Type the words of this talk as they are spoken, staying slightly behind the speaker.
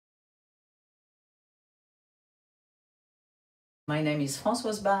My name is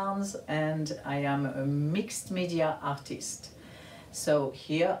Francoise Barnes and I am a mixed media artist. So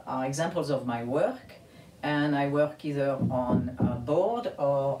here are examples of my work, and I work either on a board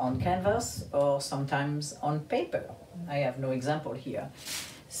or on canvas or sometimes on paper. I have no example here.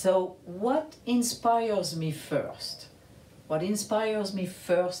 So what inspires me first? What inspires me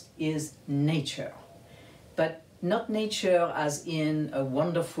first is nature, but not nature as in a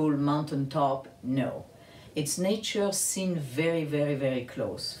wonderful mountaintop, no. It's nature seen very, very, very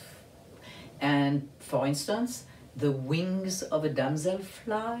close. And for instance, the wings of a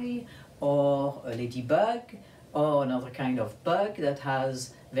damselfly or a ladybug or another kind of bug that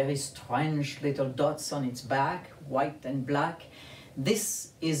has very strange little dots on its back, white and black.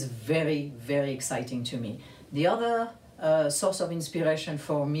 This is very, very exciting to me. The other source of inspiration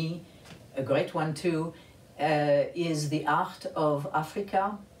for me, a great one too, is the art of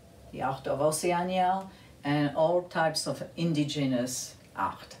Africa, the art of Oceania, and all types of indigenous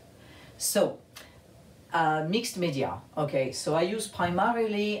art. So, mixed media. Okay, so I use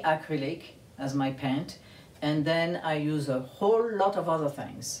primarily acrylic as my paint, and then I use a whole lot of other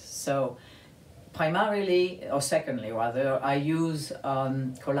things. So, primarily, or secondly rather, I use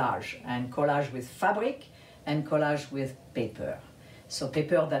collage, and collage with fabric and collage with paper. So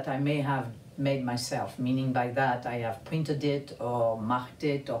paper that I may have made myself, meaning by that I have printed it or marked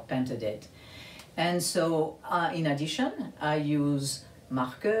it or painted it. And so in addition, I use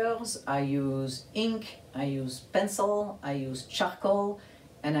markers, I use ink, I use pencil, I use charcoal,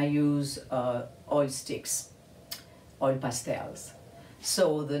 and I use oil sticks, oil pastels.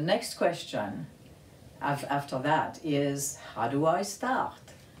 So the next question after that is, how do I start?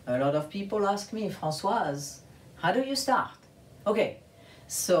 A lot of people ask me, Françoise, how do you start? Okay,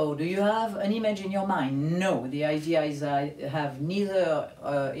 so do you have an image in your mind? No, the idea is I have neither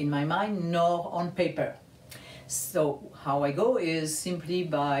in my mind nor on paper. So how I go is simply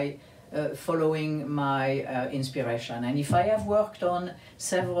by following my inspiration. And if I have worked on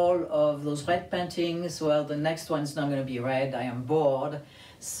several of those red paintings, well, the next one's not going to be red, I am bored.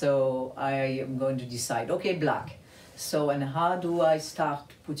 So I am going to decide, okay, black. So, and how do I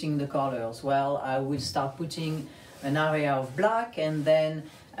start putting the colors? Well, I will start putting an area of black and then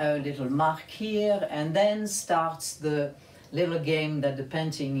a little mark here, and then starts the little game that the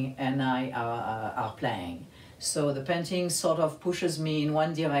painting and I are playing. So the painting sort of pushes me in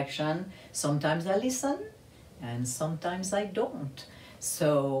one direction. Sometimes I listen and sometimes I don't.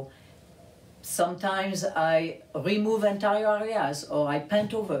 So sometimes I remove entire areas or I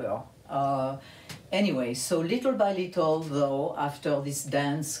paint over. Anyway, so little by little, though, after this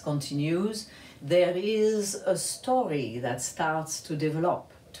dance continues, there is a story that starts to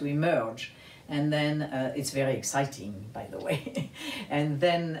develop, to emerge. And then it's very exciting, by the way. And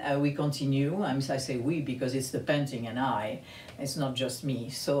then we continue. I say we because it's the painting and I. It's not just me.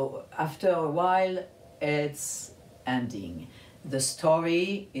 So after a while, it's ending. The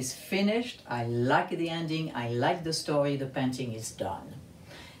story is finished. I like the ending. I like the story. The painting is done.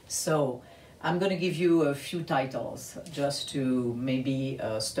 So I'm going to give you a few titles just to maybe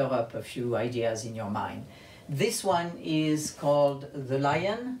stir up a few ideas in your mind. This one is called The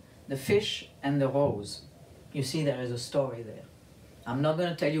Lion, the Fish, and the Rose. You see, there is a story there. I'm not going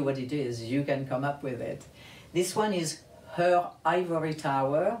to tell you what it is. You can come up with it. This one is Her Ivory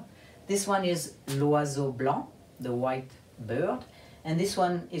Tower. This one is L'Oiseau Blanc, the white bird. And this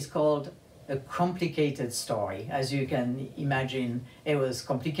one is called A Complicated Story. As you can imagine, it was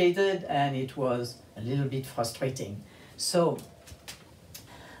complicated and it was a little bit frustrating. So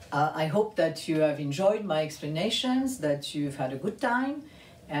I hope that you have enjoyed my explanations, that you've had a good time,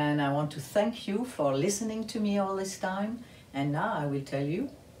 and I want to thank you for listening to me all this time. And now I will tell you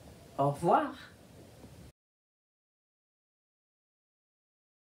au revoir.